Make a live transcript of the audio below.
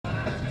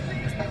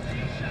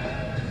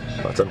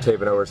I'm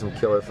taping over some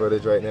killer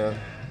footage right now.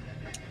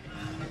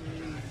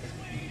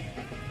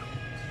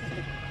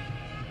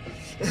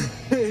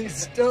 He's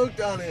stoked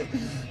on it.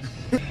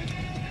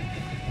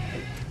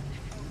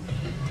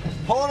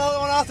 Pull another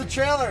one off the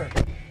trailer.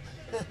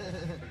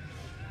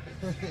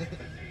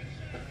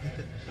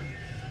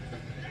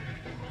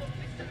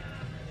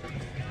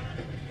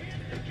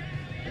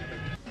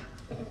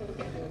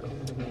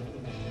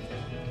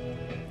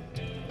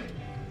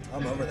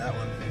 I'm over that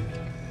one.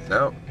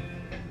 No.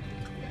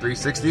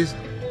 360s?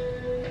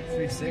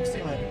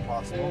 360 might be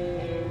possible.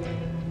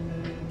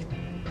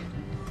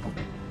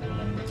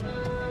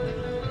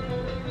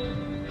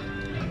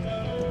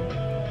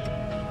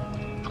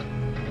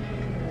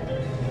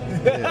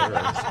 Yeah,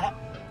 right.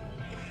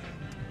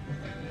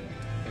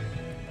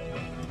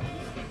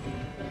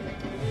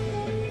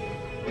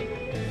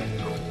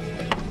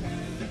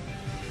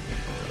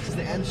 Is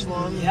the inch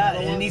long? Yeah,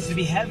 and it needs to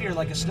be heavier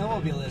like a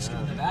snowmobile is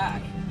in the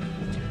back.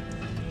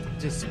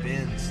 Just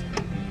spins.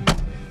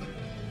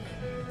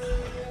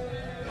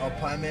 Oh,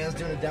 Pie Man's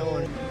doing a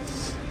demo.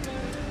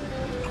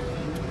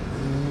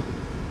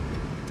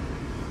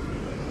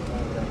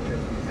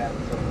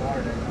 So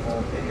hard in the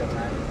whole video,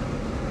 man.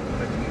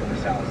 Looking at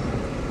this house.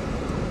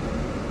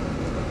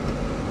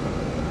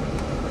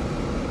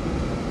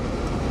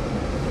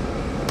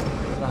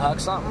 Gonna hug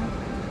something?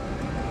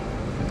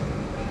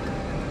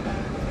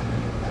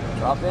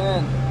 Drop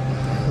in.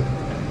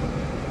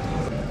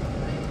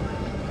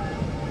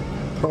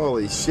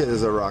 Holy shit, this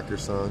is a rocker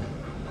song.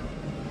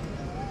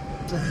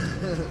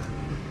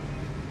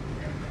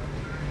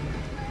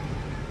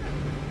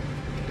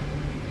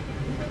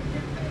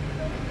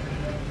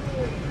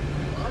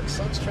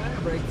 Sucks trying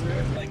to break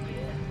through. Like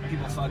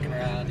people fucking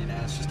around, you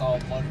know, it's just all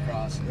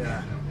motocross.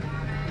 Yeah.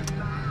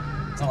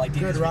 It's not like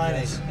Dina's Good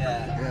riding. videos.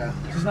 Yeah. Yeah.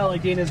 It's not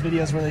like Dina's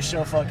videos where they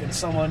show fucking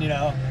someone, you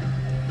know,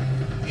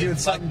 doing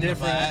something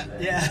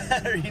different.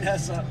 Yeah, or you know,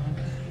 something.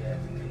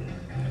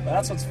 But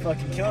that's what's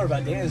fucking killer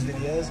about Dana's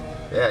videos.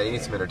 Yeah, you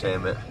need some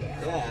entertainment.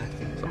 Yeah.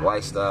 Some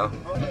lifestyle.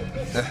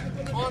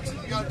 Come on,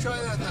 you gotta try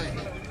that thing.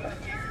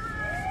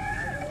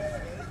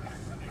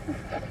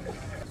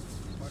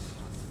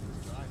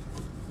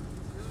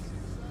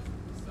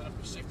 Set up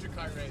a shifter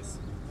car race.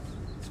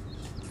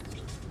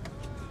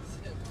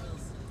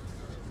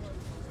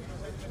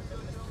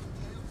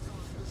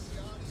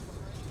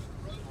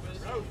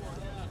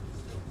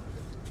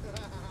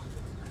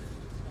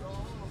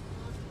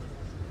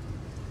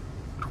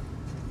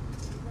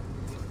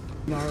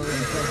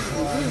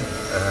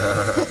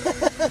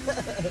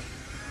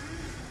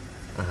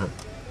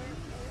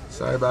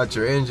 Sorry about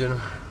your engine.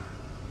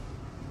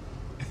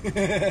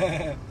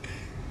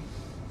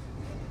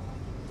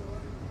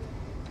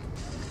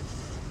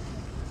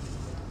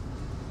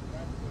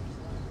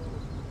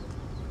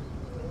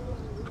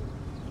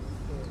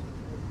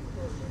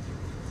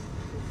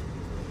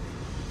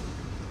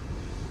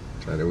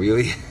 Trying to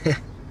wheelie.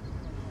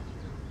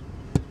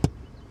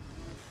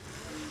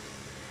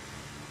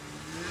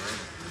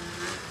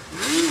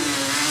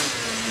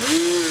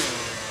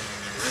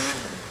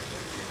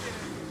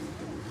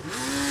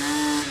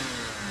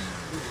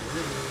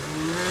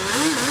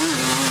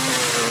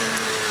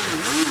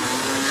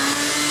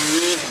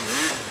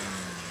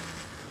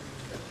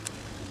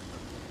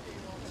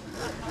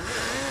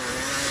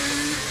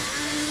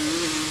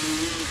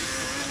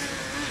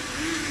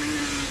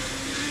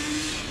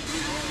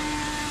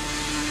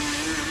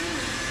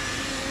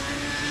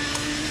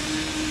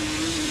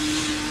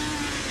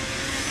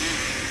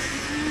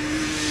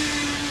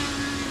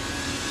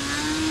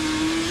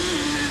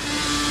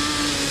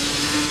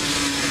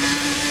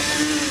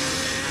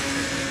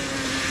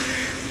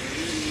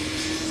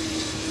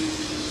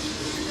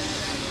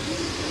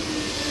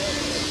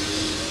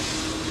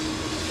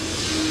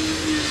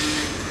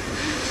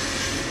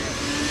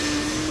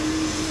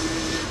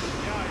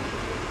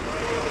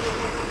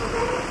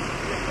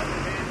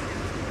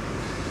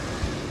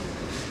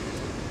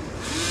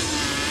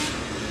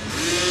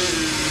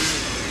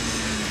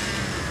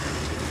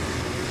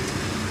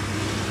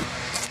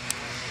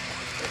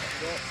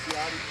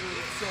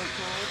 So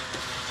cool.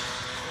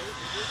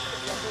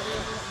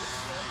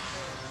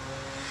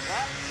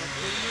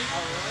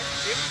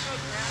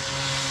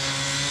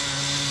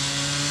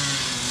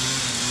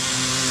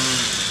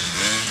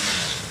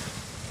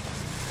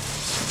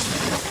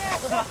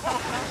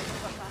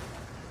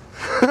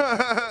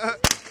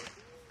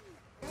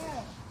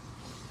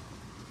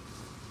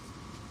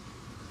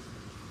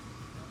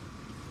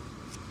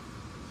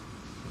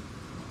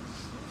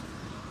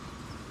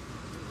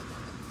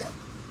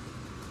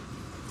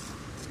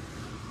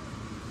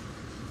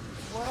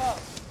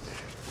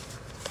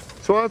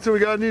 Swanson, we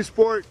got a new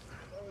sport.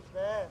 That was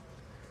bad.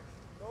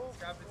 It's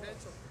got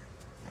potential.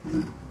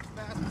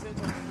 Fast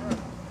potential.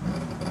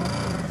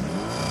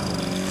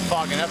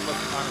 Fogging up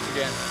looking on us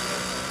again.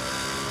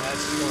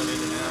 That's just going in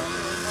and out.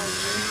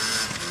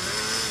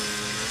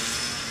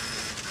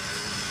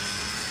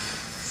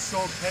 So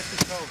head to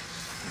toe.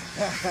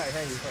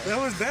 That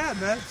was bad,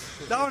 man.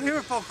 Down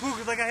here felt cool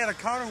because like I had a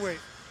counterweight.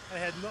 I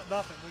had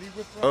nothing. When he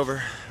whipped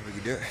Over. We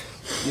can do it.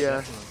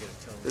 Yeah.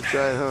 That's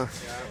right, huh?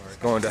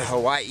 Going to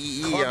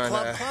Hawaii on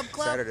club.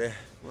 Saturday.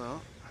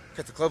 Well,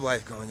 Got the club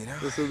life going, you know?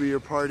 this will be your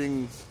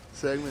parting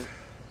segment.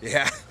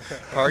 Yeah.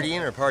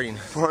 Partying or partying?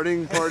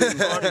 Parting.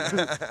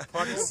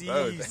 Party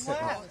seas.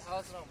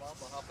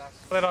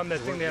 But on that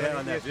thing they had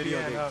on that video,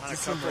 they ESPN, put a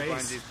couple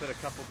bungees, put a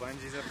couple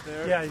bungees up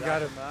there. Yeah, you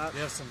got it. They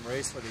have some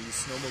race where they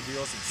use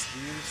snowmobiles and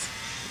skiers.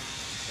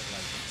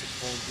 Like to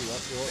pull through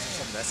uphills or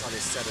something. That's how they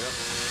set it up.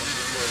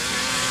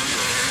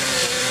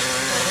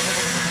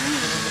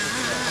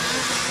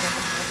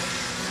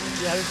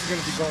 Yeah, this is going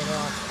to be going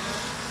on.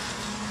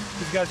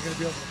 These guys are going to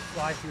be able to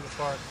fly through the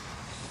park.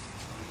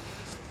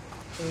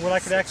 And when I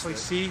could actually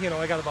see, you know,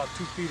 I got about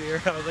 2 feet of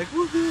air. I was like,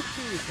 woohoo!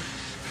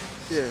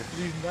 Yeah.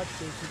 These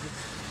nutcases are just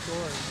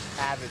soaring.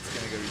 Habit's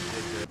gonna go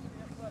ridiculous.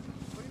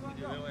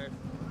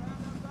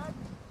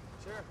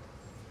 Sure.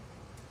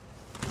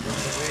 The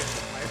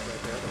pipe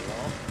right there, the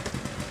wall.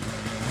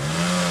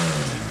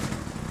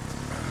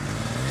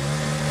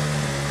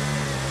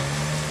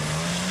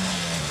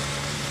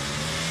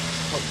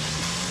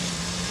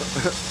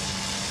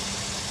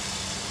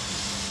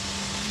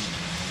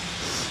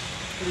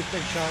 What do you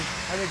think, Sean?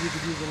 I think we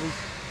could use at least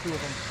 2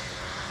 of them.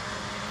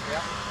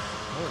 Yeah.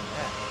 More than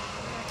that.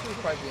 That would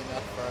probably be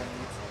enough for our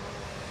needs.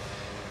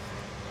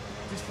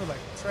 Just for like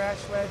trash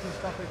sleds and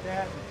stuff like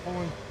that, and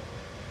pulling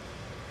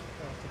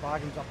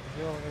toboggans up the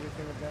hill and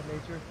everything of that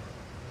nature.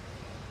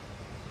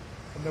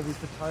 And then we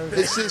put tires.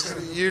 It's just,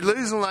 you're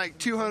losing like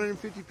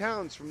 250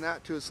 pounds from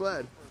that to a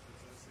sled.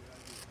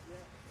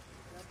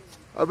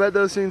 I bet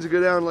those things will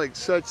go down like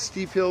such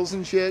steep hills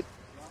and shit.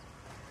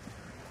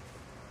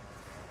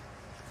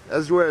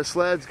 That's where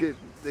sleds they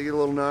get a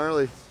little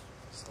gnarly.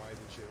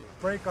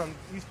 Brake on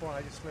Eastbourne,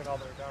 I just slid all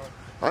the way down.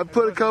 I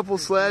put a couple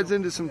sleds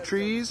into some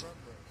trees,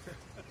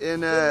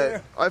 and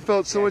I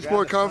felt so much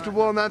more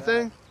comfortable on that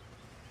thing.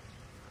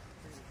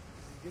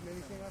 Getting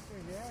anything up there?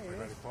 Yeah,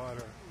 yeah.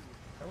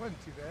 That wasn't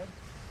too bad.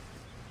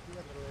 You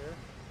got a little air.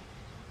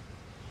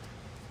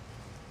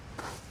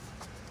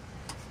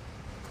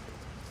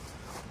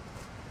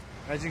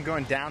 Imagine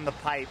going down the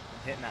pipe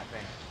and hitting that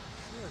thing.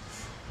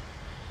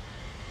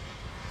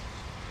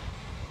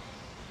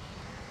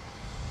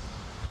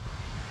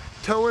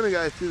 Towing a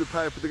guy through the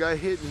pipe with the guy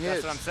hitting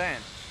hits. That's what I'm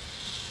saying.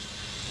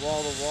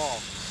 Wall to wall.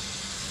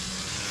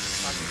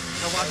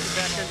 Now watch the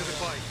back end of the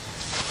bike.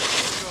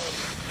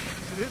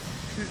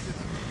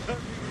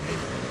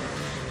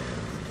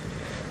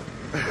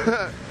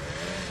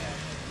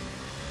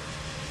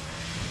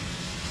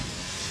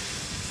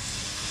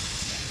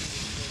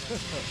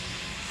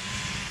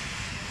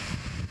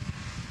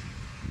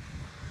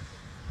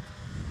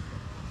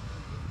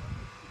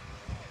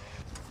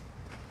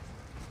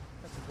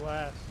 That's a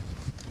blast.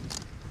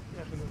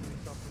 Definitely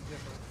something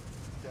different.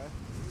 Okay.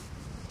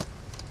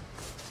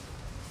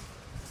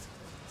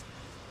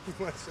 He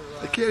wants to I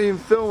ride. can't even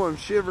film, I'm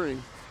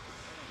shivering.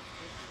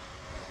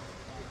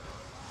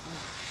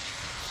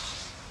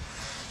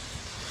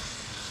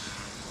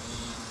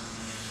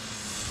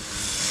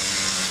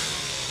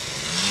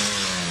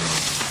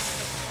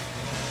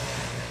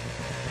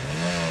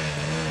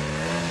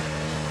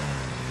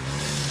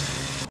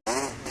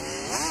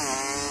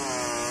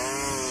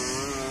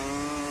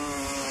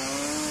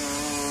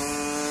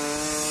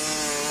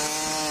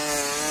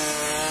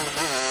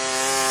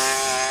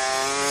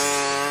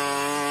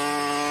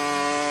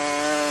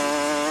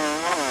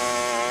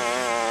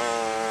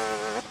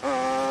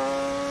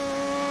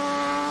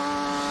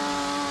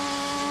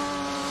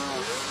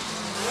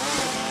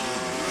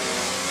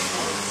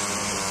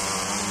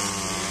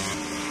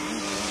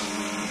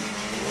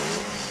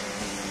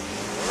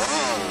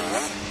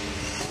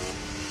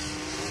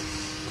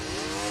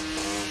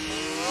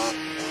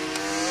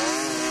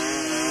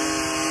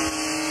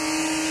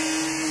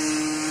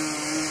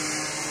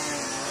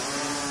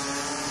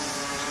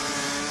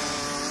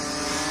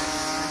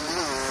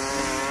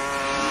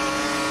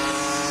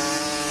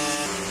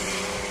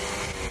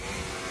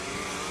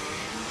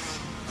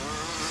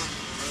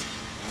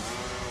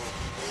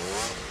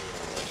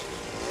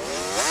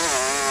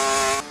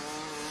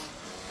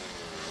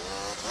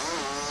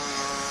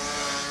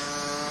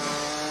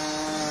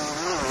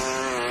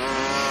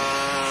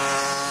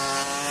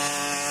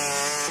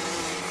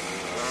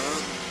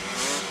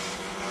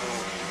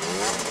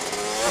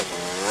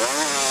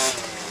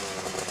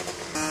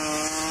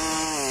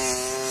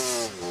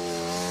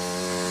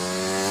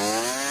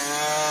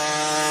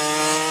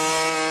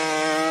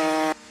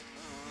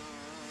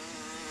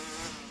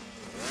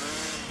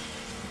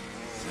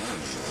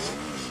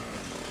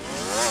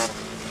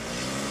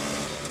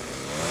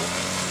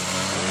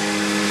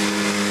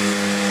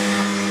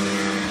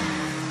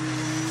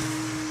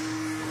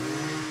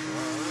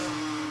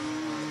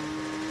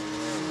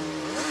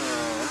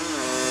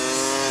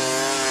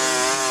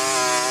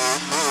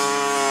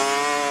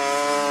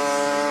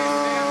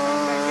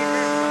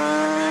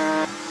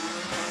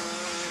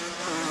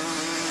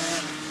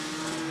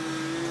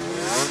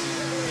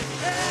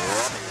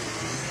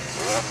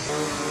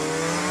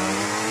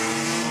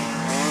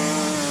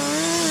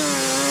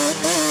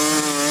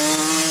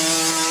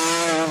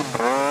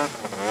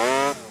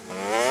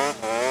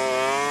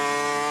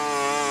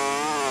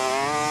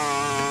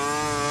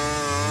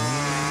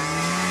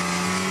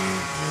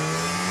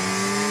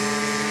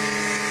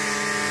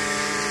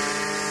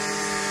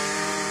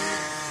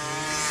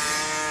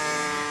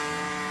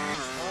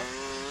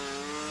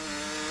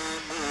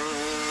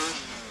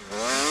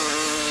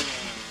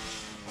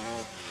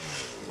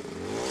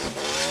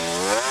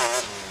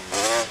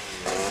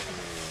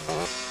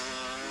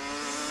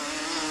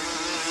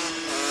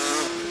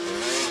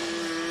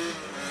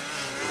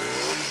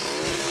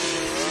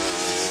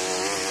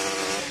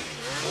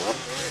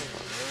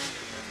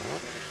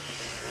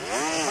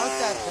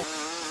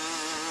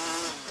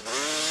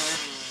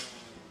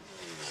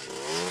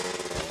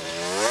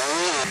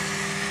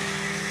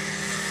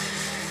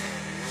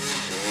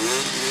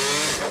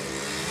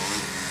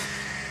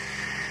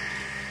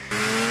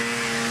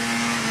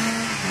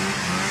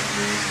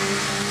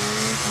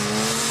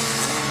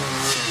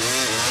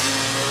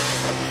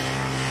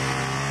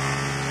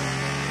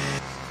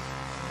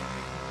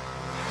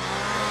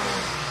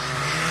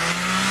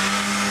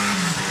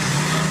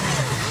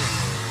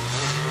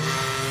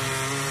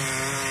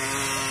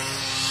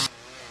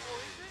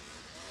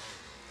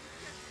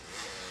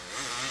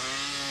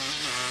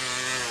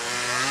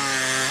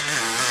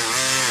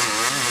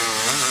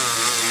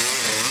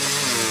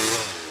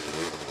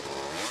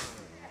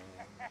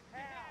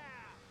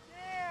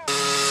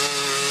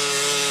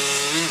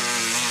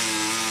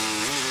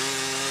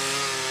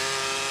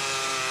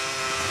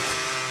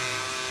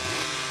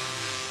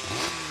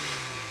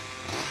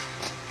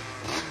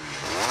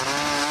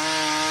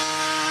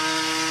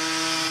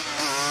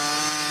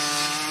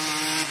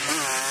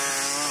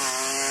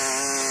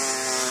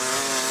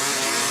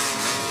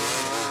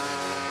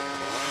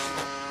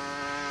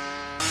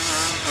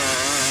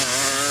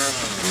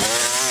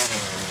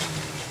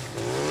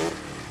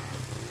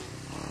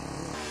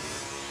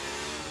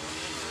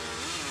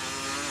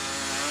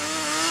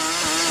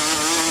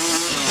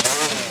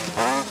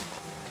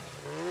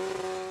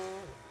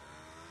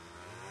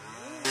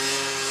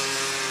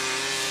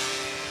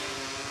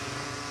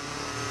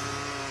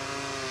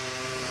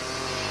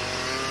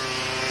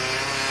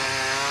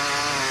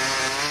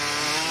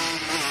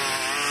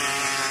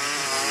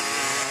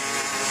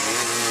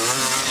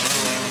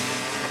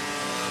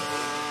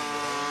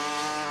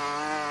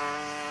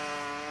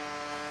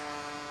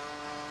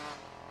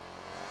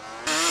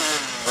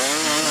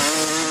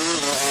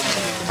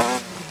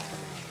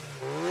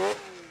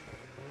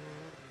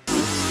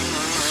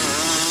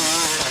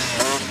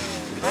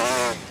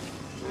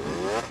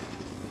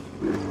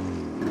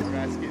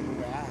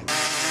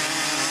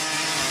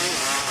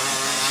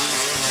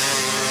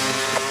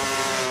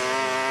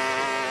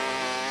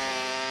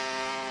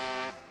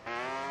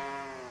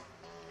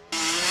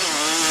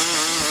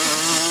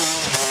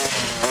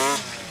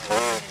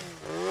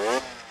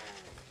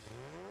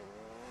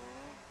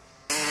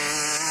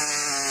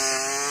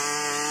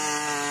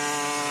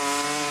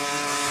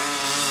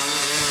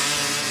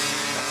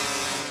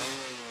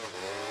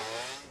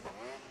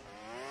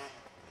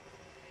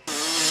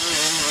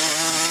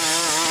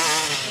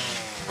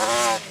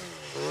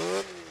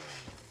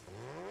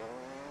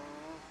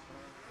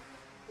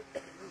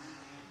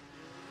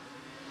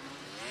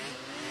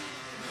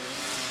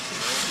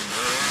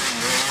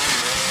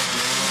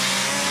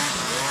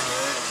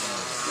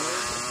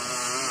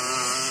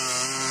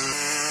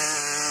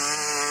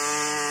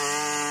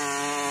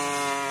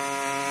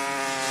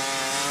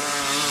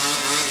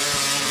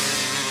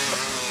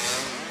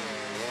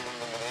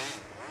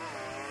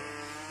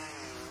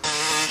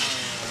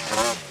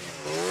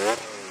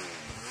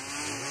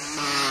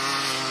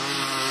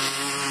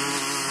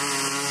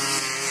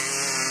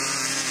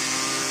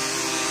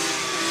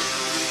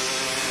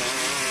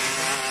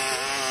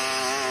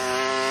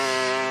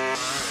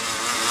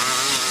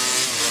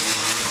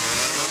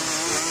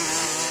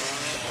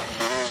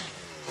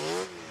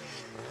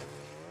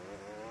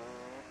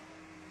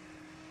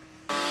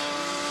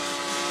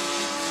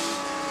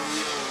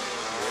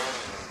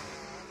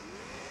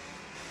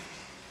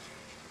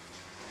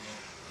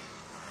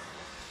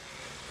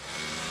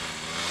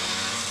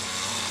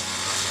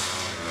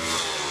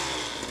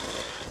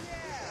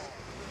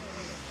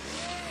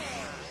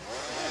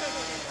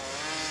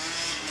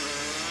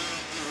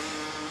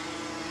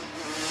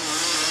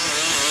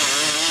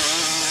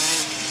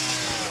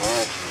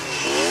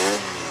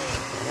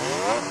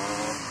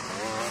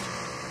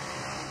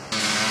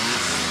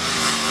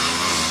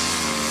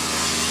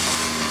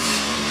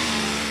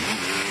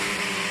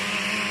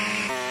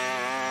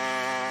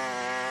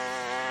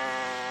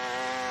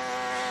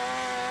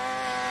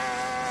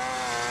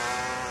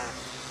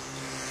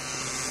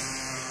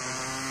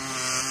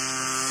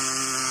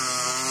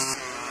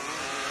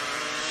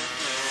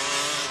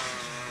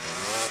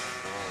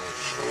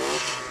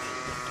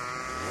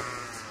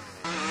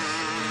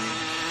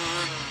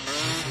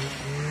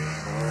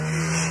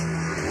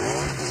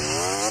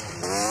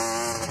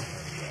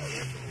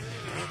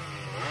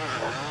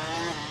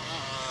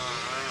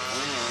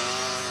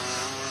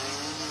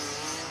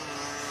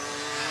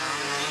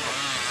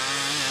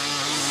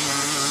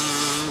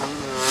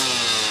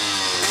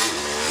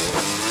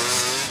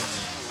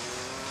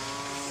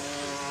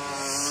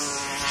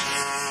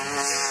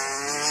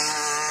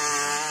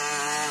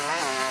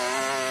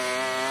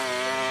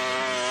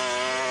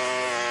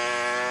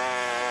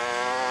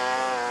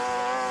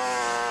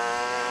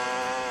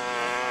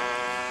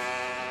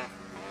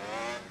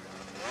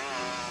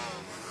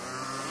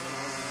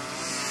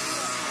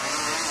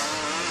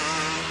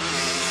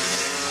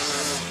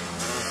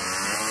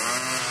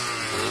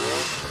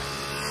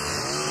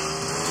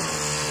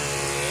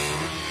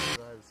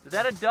 Is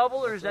that a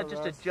double or is that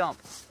just a jump?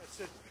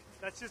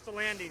 That's just a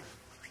landing.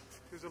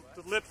 There's the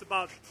lip's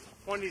about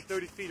 20,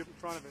 30 feet in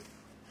front of it.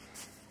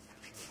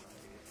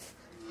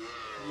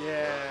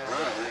 Yeah. That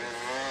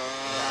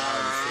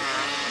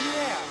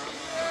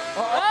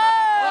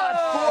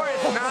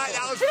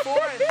was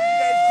Forrest. You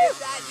guys get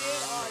that,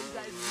 dude? Oh, you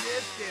guys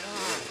missed it,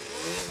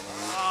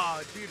 huh?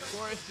 Oh, dude,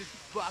 Forrest just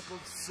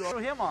buckled so. Throw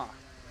him off.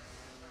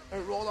 I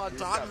rolled on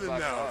top of him, though.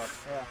 Yeah,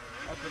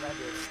 that's what I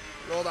did.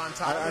 Rolled on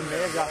top of him. I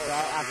may have got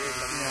that after, in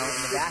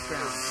the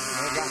background. I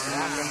may have got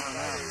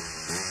that.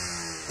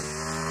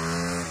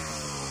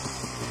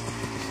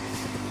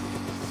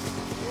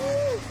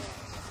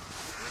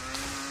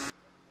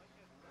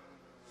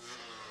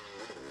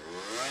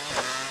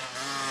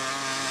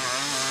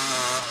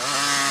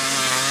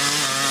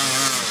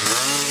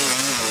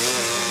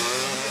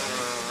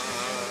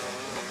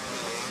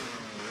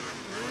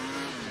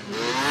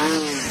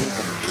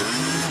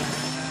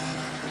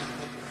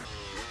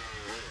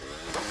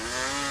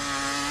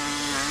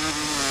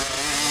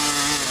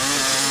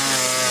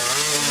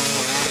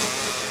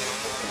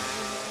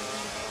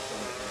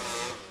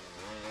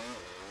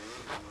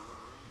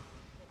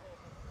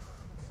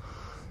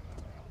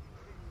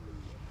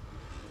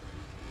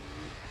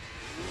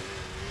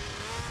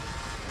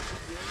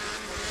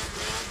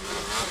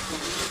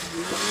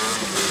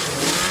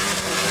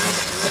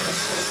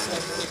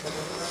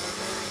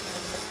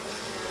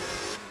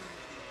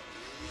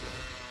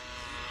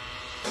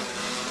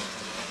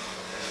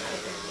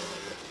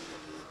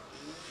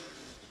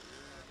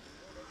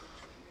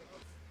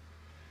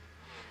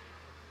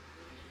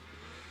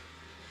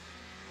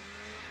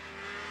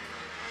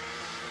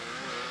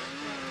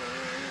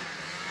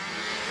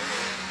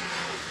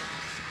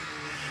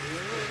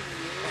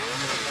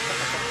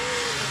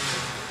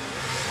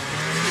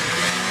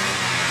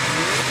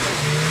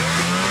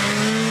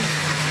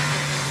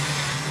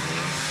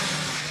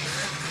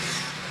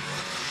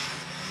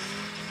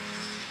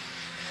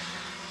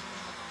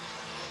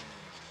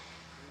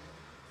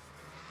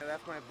 I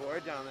left my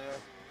board down there.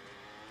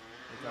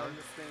 I found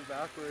this thing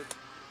backward.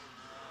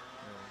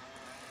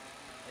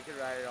 I could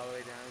ride it all the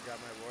way down and grab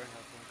my board and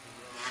have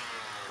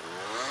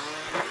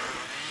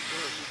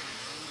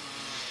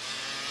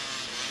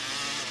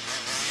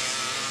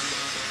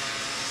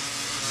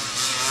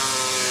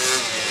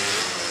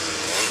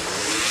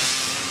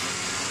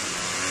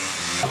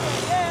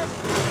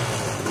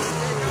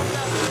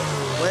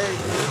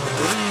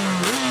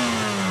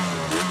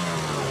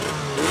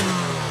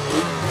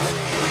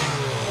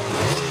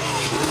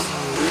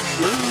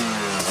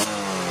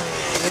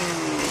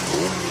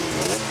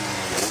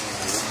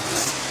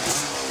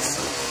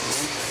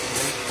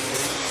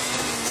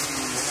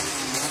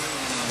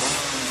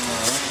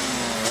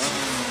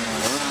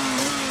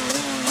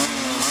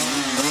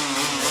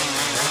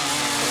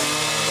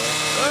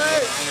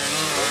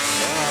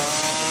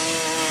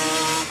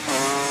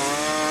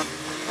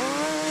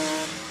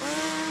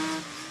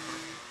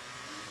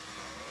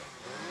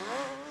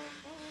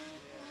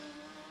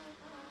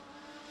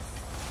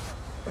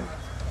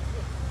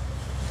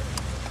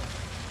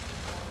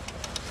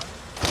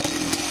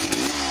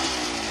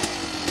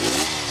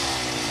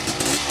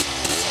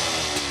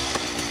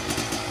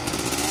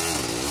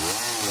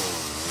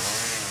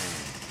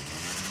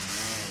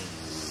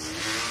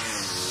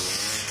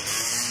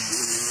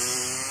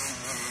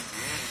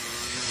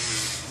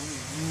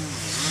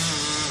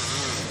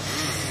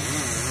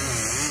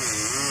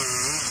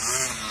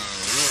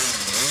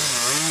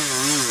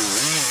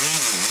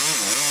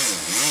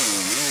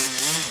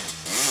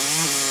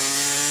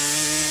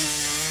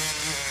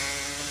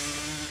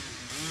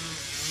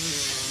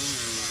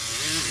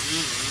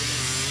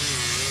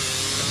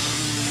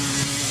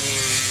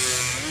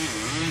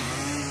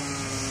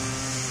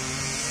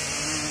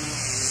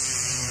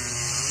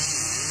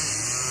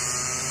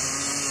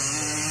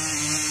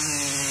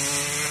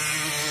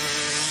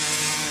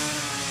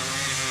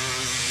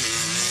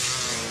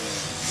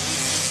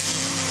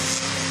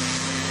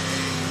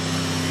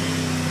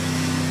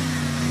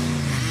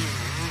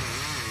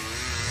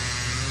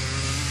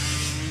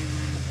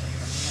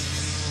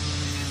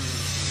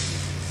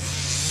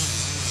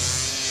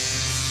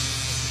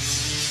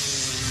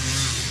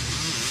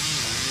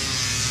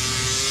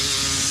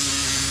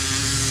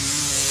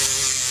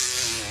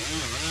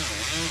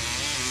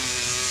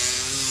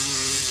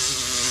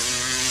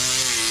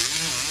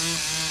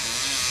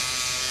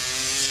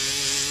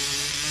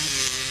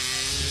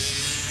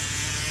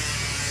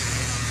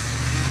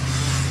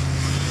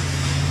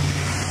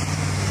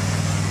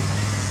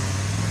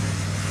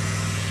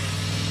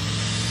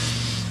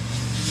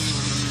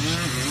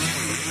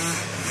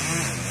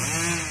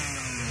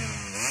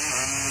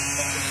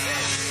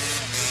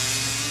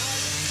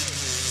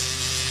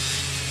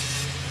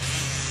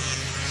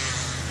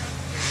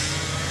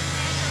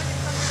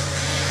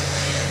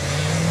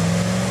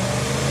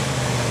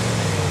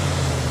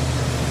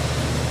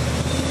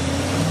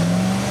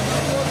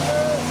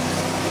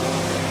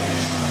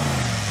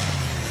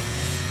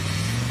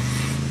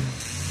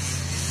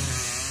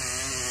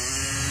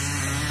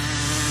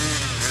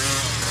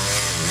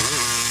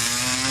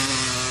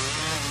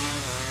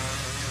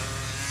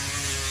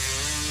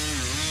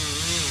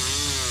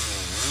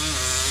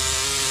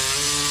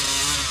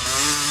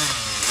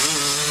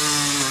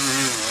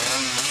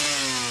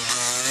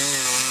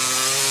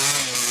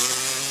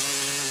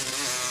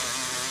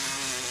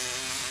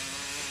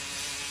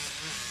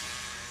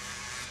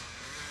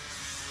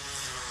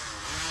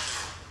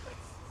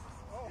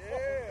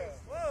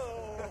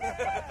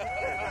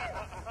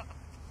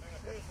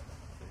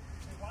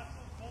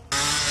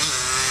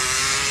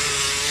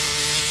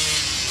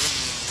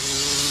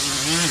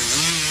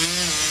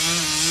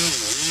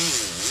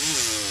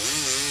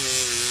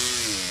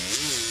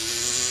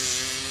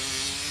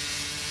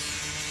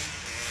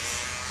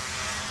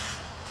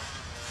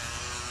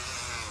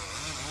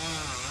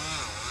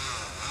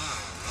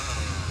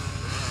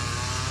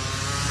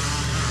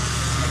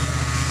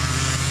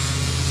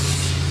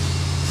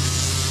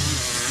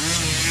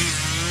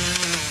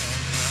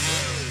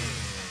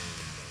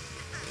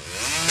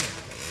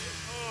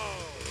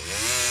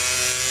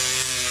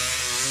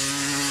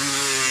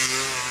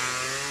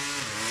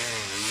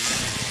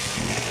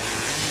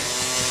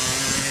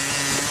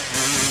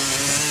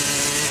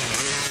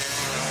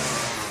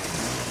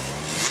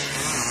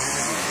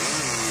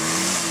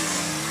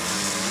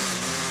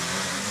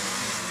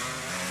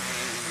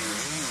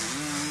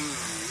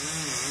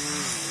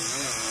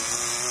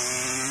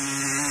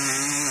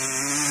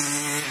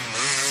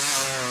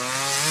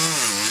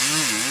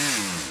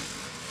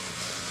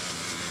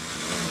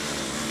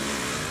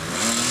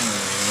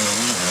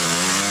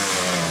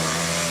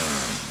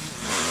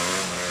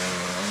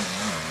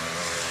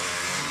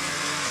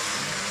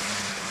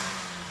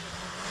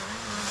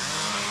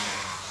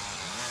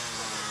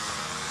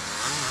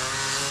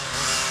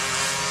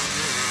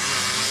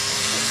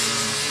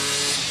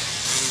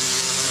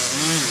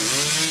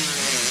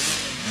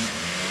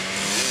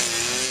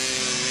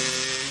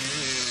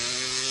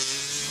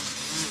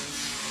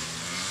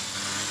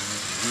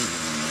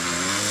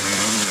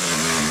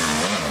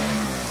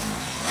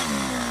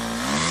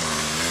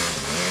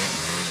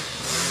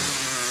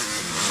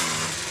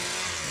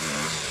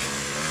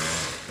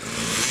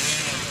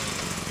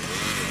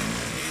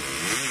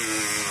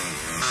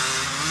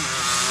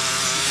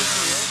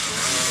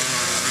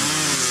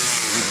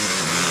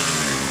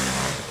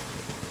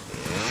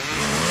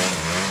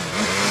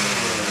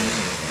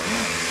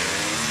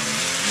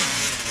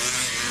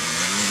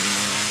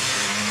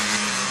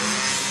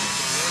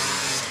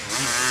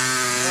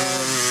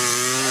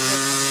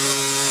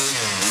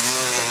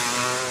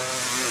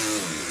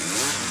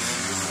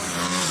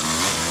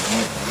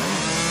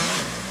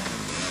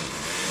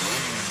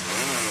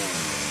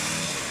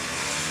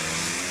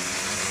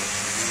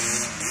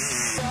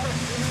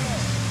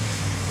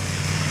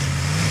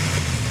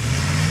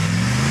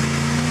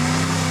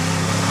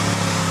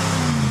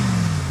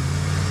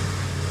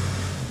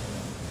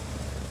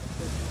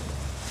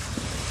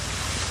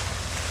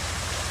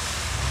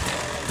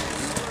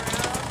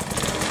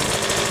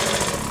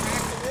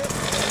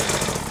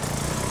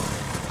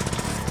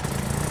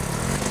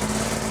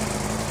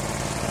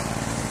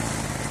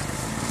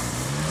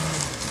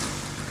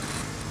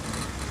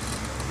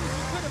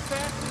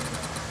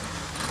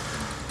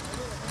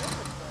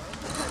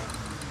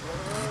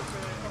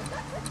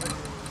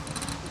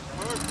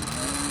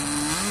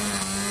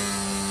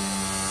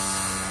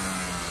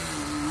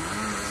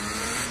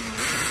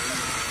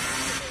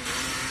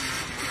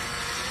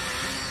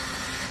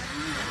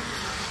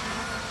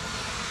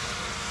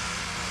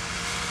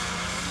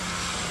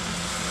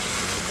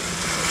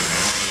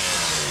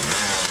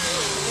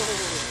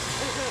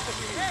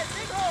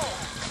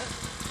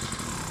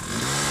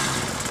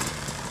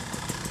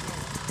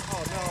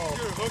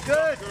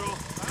Good. Girl.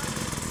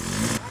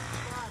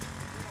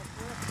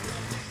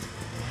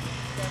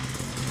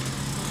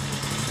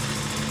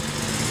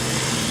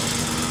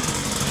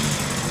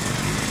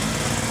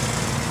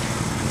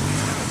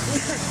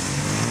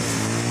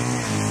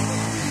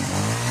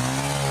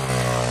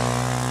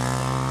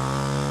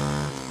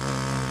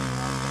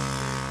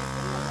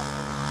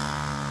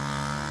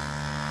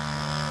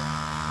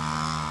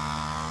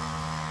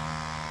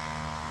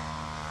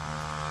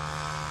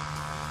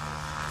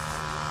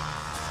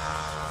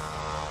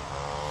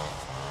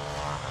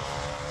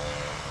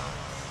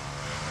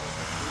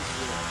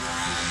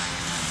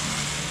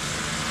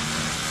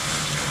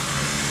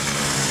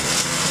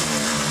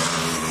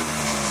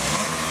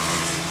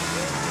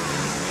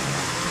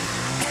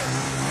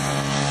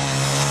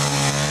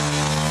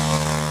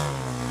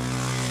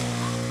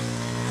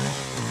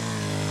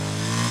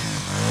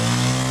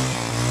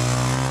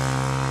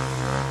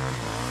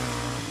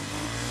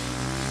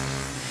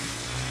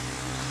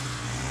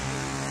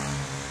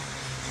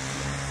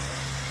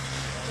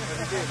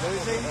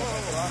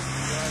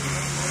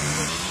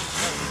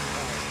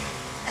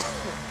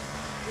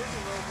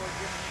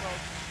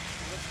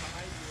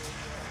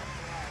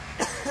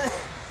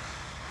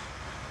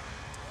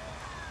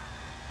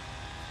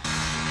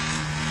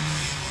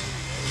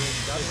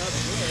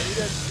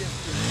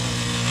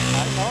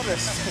 I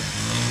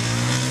noticed.